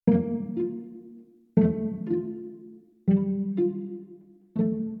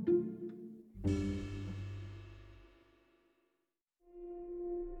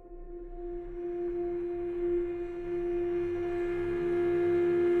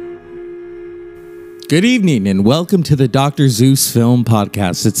Good evening and welcome to the Dr. Zeus Film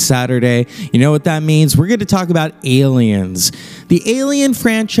Podcast. It's Saturday. You know what that means? We're going to talk about Aliens. The Alien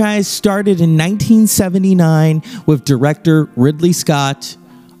franchise started in 1979 with director Ridley Scott,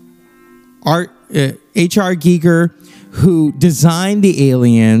 H.R. Giger, who designed the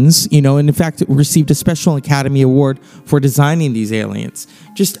aliens, and in fact received a special Academy Award for designing these aliens.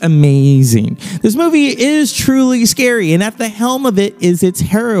 Just amazing. This movie is truly scary, and at the helm of it is its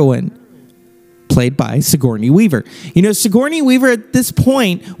heroine, played by Sigourney Weaver. Sigourney Weaver at this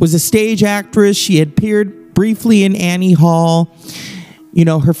point was a stage actress. She had appeared briefly in Annie Hall.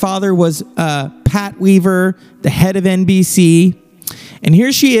 Her father was Pat Weaver, the head of NBC. And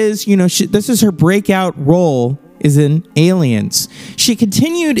here she is, this is her breakout role, is in Aliens. She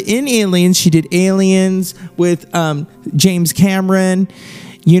continued in Aliens. She did Aliens with James Cameron,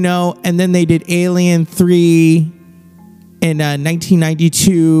 and then they did Alien 3 in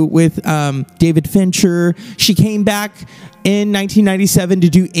 1992 with David Fincher. She came back in 1997 to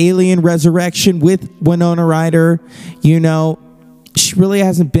do Alien Resurrection with Winona Ryder. She really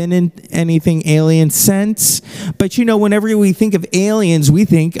hasn't been in anything Alien since. But, whenever we think of Aliens, we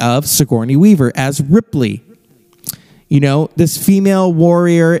think of Sigourney Weaver as Ripley. This female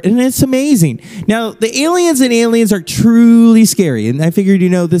warrior, and it's amazing. Now, the aliens in Aliens are truly scary. And I figured,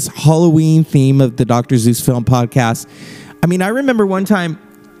 this Halloween theme of the Dr. Zeus Film Podcast. I remember one time,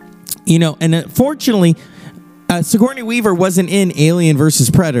 and unfortunately, Sigourney Weaver wasn't in Alien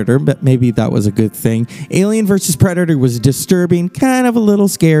vs. Predator, but maybe that was a good thing. Alien vs. Predator was disturbing, kind of a little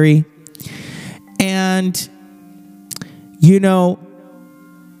scary. And,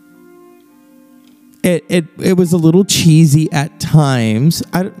 it was a little cheesy at times.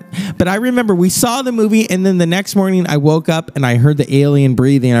 But I remember we saw the movie, and then the next morning I woke up and I heard the alien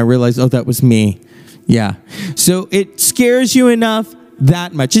breathing, and I realized, oh, that was me. Yeah. So it scares you enough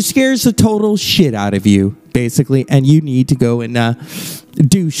that much. It scares the total shit out of you, basically, and you need to go and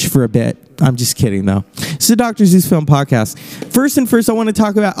douche for a bit. I'm just kidding, though. It's the Dr. Zeus Film Podcast. First, I want to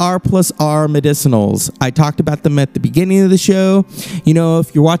talk about R+R medicinals. I talked about them at the beginning of the show.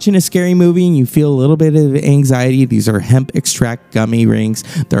 If you're watching a scary movie and you feel a little bit of anxiety, these are hemp extract gummy rings.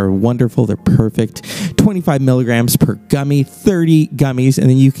 They're wonderful. They're perfect. 25 milligrams per gummy, 30 gummies, and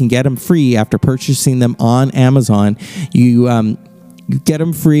then you can get them free after purchasing them on Amazon. You get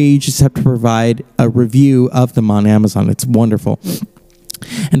them free. You just have to provide a review of them on Amazon. It's wonderful.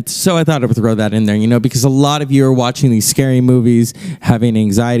 And so I thought I would throw that in there, because a lot of you are watching these scary movies, having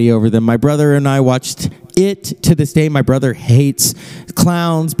anxiety over them. My brother and I watched it to this day. My brother hates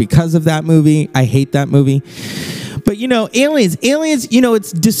clowns because of that movie. I hate that movie. But, Aliens,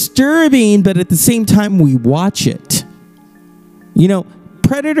 it's disturbing, but at the same time, we watch it.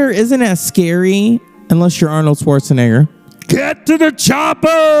 Predator isn't as scary unless you're Arnold Schwarzenegger. Get to the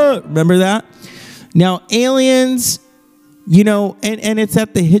chopper! Remember that? Now, Aliens, and it's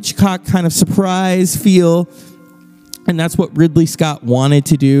at the Hitchcock kind of surprise feel. And that's what Ridley Scott wanted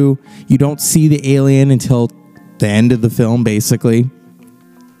to do. You don't see the alien until the end of the film, basically.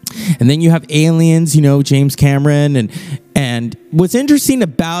 And then you have Aliens, James Cameron. And what's interesting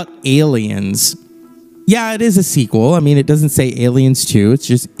about Aliens, yeah, it is a sequel. It doesn't say Aliens 2. It's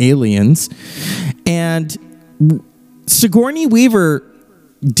just Aliens. And Sigourney Weaver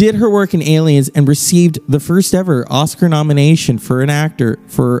did her work in Aliens and received the first ever Oscar nomination for an actor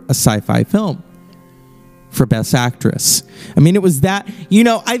for a sci-fi film for Best Actress. It was that,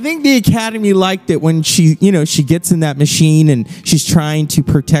 I think the Academy liked it when she gets in that machine and she's trying to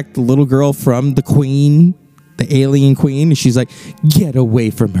protect the little girl from the queen, the alien queen. And she's like, get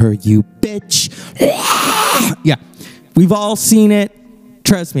away from her, you bitch. Yeah, we've all seen it.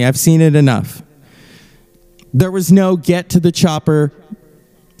 Trust me, I've seen it enough. There was no get to the chopper,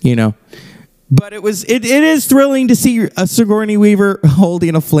 But it is thrilling to see a Sigourney Weaver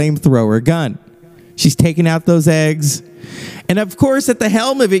holding a flamethrower gun. She's taking out those eggs. And of course, at the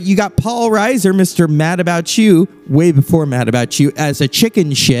helm of it, you got Paul Reiser, Mr. Mad About You, way before Mad About You, as a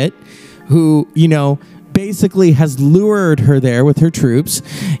chicken shit who, basically has lured her there with her troops.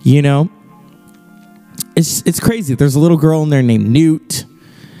 It's crazy. There's a little girl in there named Newt.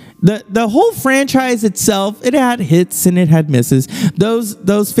 The whole franchise itself, it had hits and it had misses.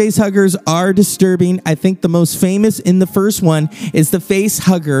 Those face huggers are disturbing. I think the most famous in the first one is the face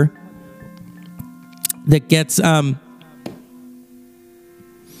hugger that gets and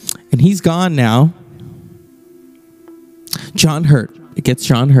he's gone now. John Hurt. It gets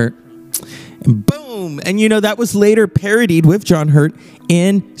John Hurt. And boom! And that was later parodied with John Hurt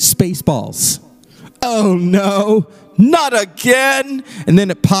in Spaceballs. Oh no! Not again. And then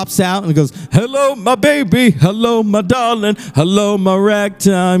it pops out and it goes, hello, my baby. Hello, my darling. Hello, my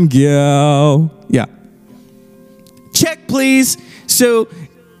ragtime gal. Yeah. please. So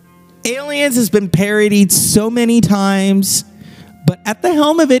Aliens has been parodied so many times, but at the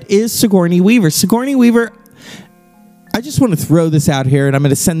helm of it is Sigourney Weaver. Sigourney Weaver, I just want to throw this out here, and I'm going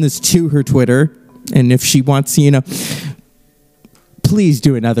to send this to her Twitter. And if she wants to, please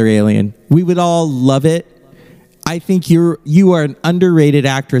do another Alien. We would all love it. I think you are an underrated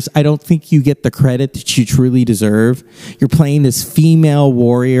actress. I don't think you get the credit that you truly deserve. You're playing this female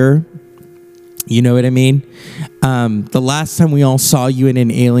warrior. You know what I mean? The last time we all saw you in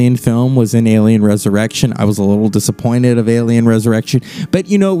an Alien film was in Alien Resurrection. I was a little disappointed of Alien Resurrection, but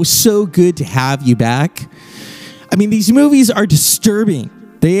it was so good to have you back. I mean, these movies are disturbing.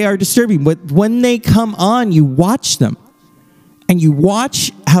 They are disturbing, but when they come on, you watch them, and you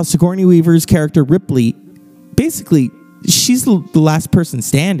watch how Sigourney Weaver's character Ripley, basically, she's the last person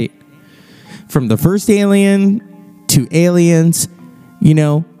standing. From the first Alien to Aliens,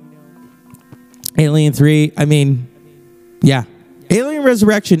 Alien 3, I mean, yeah. Alien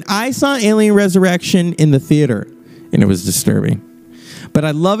Resurrection, I saw Alien Resurrection in the theater, and it was disturbing. But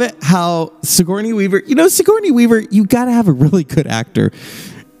I love it how Sigourney Weaver, Sigourney Weaver, you got to have a really good actor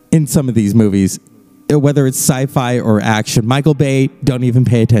in some of these movies, whether it's sci-fi or action. Michael Bay, don't even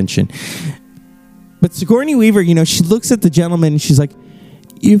pay attention. But Sigourney Weaver, she looks at the gentleman and she's like,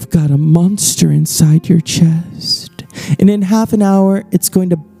 "You've got a monster inside your chest. And in half an hour, it's going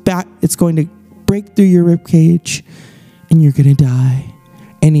to break through your ribcage and you're going to die.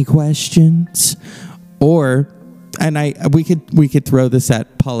 Any questions?" We could throw this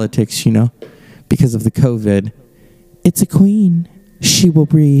at politics, because of the COVID. "It's a queen. She will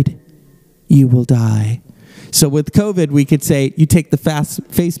breed. You will die." So with COVID, we could say you take the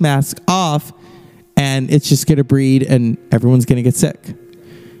face mask off and it's just going to breed and everyone's going to get sick.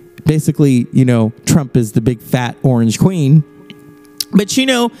 Basically, Trump is the big fat orange queen. But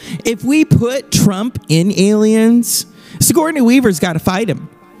if we put Trump in Aliens, Sigourney Weaver's got to fight him.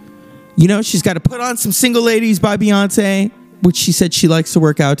 She's got to put on some Single Ladies by Beyonce, which she said she likes to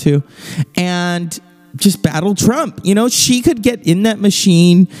work out to, and just battle Trump. She could get in that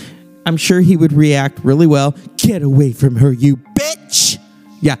machine. I'm sure he would react really well. "Get away from her, you bitch."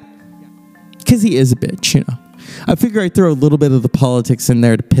 Yeah. Because he is a bitch, I figure I'd throw a little bit of the politics in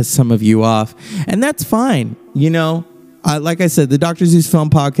there to piss some of you off. And that's fine, like I said, the Dr. Zeus Film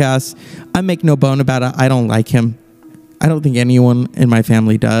Podcast, I make no bone about it. I don't like him. I don't think anyone in my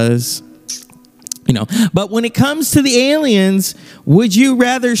family does. But when it comes to the aliens, would you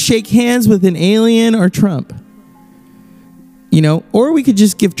rather shake hands with an alien or Trump? Or we could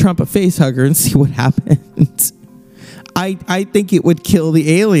just give Trump a face hugger and see what happens. I think it would kill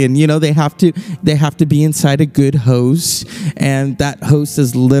the alien. They have to be inside a good host, and that host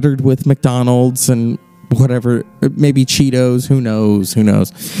is littered with McDonald's and whatever, maybe Cheetos, who knows,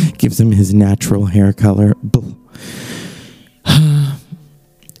 gives him his natural hair color.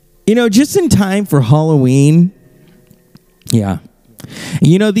 Just in time for Halloween. Yeah.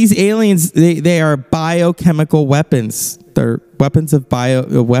 These aliens, they are biochemical weapons. They're weapons of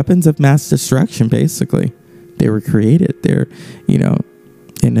mass destruction, basically. They were created. They're,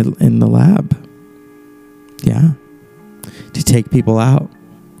 in the lab. Yeah. To take people out.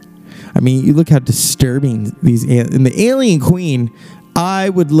 I mean, you look how disturbing these and the alien queen. I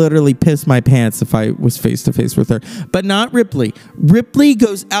would literally piss my pants if I was face to face with her, but not Ripley. Ripley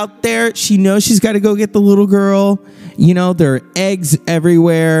goes out there. She knows she's got to go get the little girl. There are eggs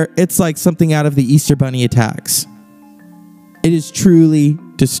everywhere. It's like something out of the Easter Bunny attacks. It is truly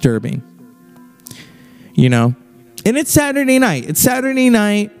disturbing. And it's Saturday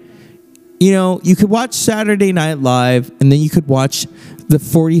night. You could watch Saturday Night Live, and then you could watch the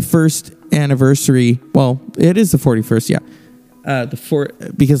 41st anniversary. Well, it is the 41st, yeah.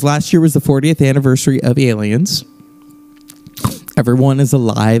 Because last year was the 40th anniversary of Aliens. Everyone is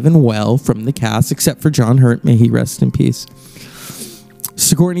alive and well from the cast, except for John Hurt. May he rest in peace.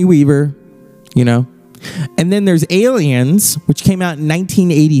 Sigourney Weaver, And then there's Aliens, which came out in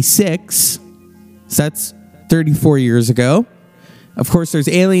 1986. So that's 34 years ago. Of course, there's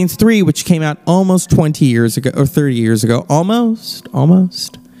Aliens 3, which came out almost 20 years ago, or 30 years ago. Almost.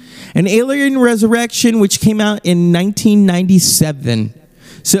 And Alien Resurrection, which came out in 1997.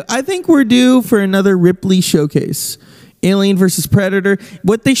 So I think we're due for another Ripley showcase. Alien versus Predator.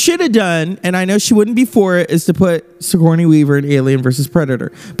 What they should have done, and I know she wouldn't be for it, is to put Sigourney Weaver in Alien versus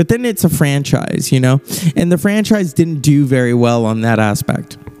Predator. But then it's a franchise, And the franchise didn't do very well on that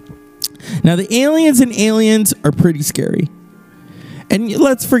aspect. Now, the aliens in Aliens are pretty scary. And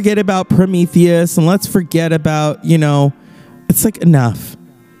let's forget about Prometheus, and let's forget about, it's like enough.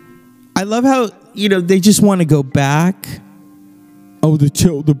 I love how, they just want to go back. Oh, they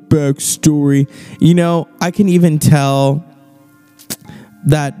tell the backstory. I can even tell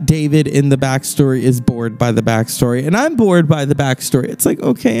that David in the backstory is bored by the backstory, and I'm bored by the backstory. It's like,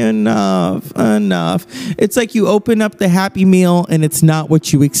 okay, enough. It's like you open up the Happy Meal and it's not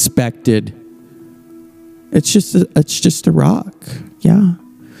what you expected. It's just a rock. Yeah.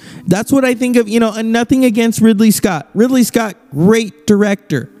 That's what I think of, and nothing against Ridley Scott. Ridley Scott, great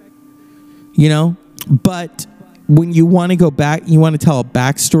director, but when you want to go back, you want to tell a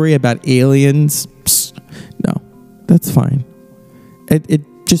backstory about aliens, no, that's fine. It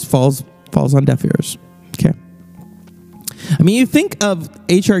just falls on deaf ears. Okay. I mean, you think of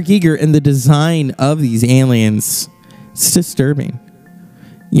H.R. Giger and the design of these aliens. It's disturbing.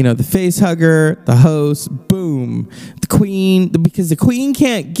 The face hugger, the host, boom. The queen, because the queen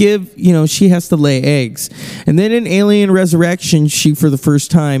can't give, she has to lay eggs. And then in Alien Resurrection, she, for the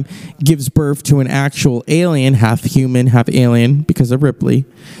first time, gives birth to an actual alien, half human, half alien, because of Ripley.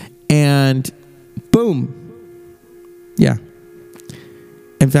 And boom. Yeah.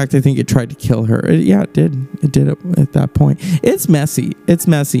 In fact, I think it tried to kill her. It did. It did at that point. It's messy.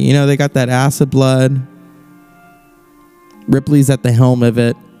 They got that acid blood. Ripley's at the helm of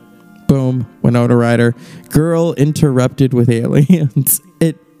it. Boom. Winona Ryder. Girl interrupted with aliens.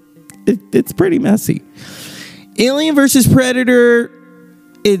 It's pretty messy. Alien versus Predator.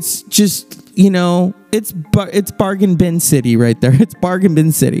 It's just, it's bargain bin city right there. It's bargain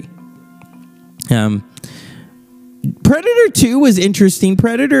bin city. Predator 2 was interesting.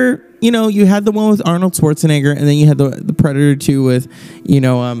 Predator, you had the one with Arnold Schwarzenegger, and then you had the Predator 2 with,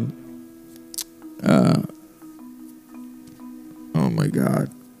 oh my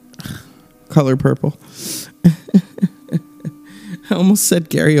God, Color Purple. I almost said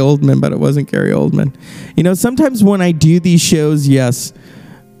Gary Oldman, but it wasn't Gary Oldman. Sometimes when I do these shows, yes,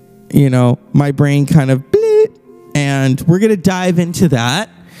 my brain kind of bleep, and we're going to dive into that.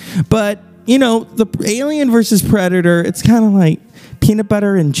 But the Alien versus Predator, it's kind of like peanut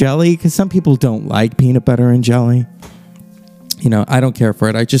butter and jelly, because some people don't like peanut butter and jelly. I don't care for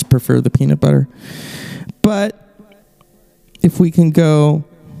it. I just prefer the peanut butter. But if we can go,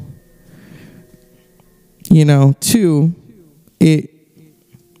 to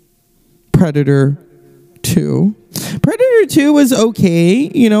Predator 2. Predator 2 was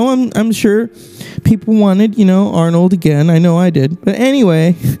okay. I'm sure people wanted, Arnold again. I know I did. But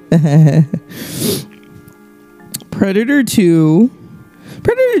anyway, Predator 2,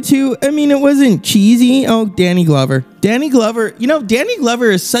 I mean, it wasn't cheesy. Oh, Danny Glover. Danny Glover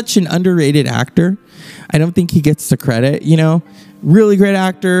is such an underrated actor. I don't think he gets the credit, Really great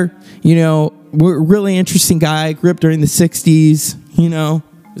actor, really interesting guy. Grew up during the 60s,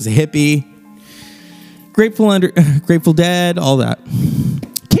 was a hippie. Grateful Dead, all that.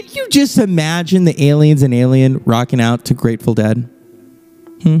 Can you just imagine the aliens and Alien rocking out to Grateful Dead?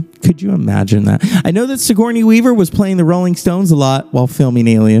 Could you imagine that? I know that Sigourney Weaver was playing the Rolling Stones a lot while filming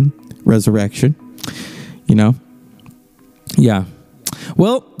Alien Resurrection. Yeah.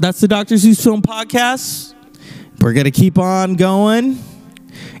 Well, that's the Dr. Zeus Film Podcast. We're going to keep on going.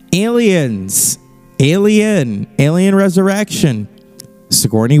 Aliens. Alien Resurrection.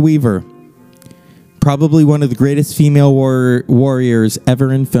 Sigourney Weaver. Probably one of the greatest female warriors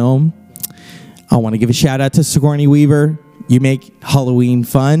ever in film. I want to give a shout out to Sigourney Weaver. You make Halloween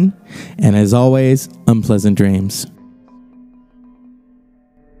fun. And as always, unpleasant dreams.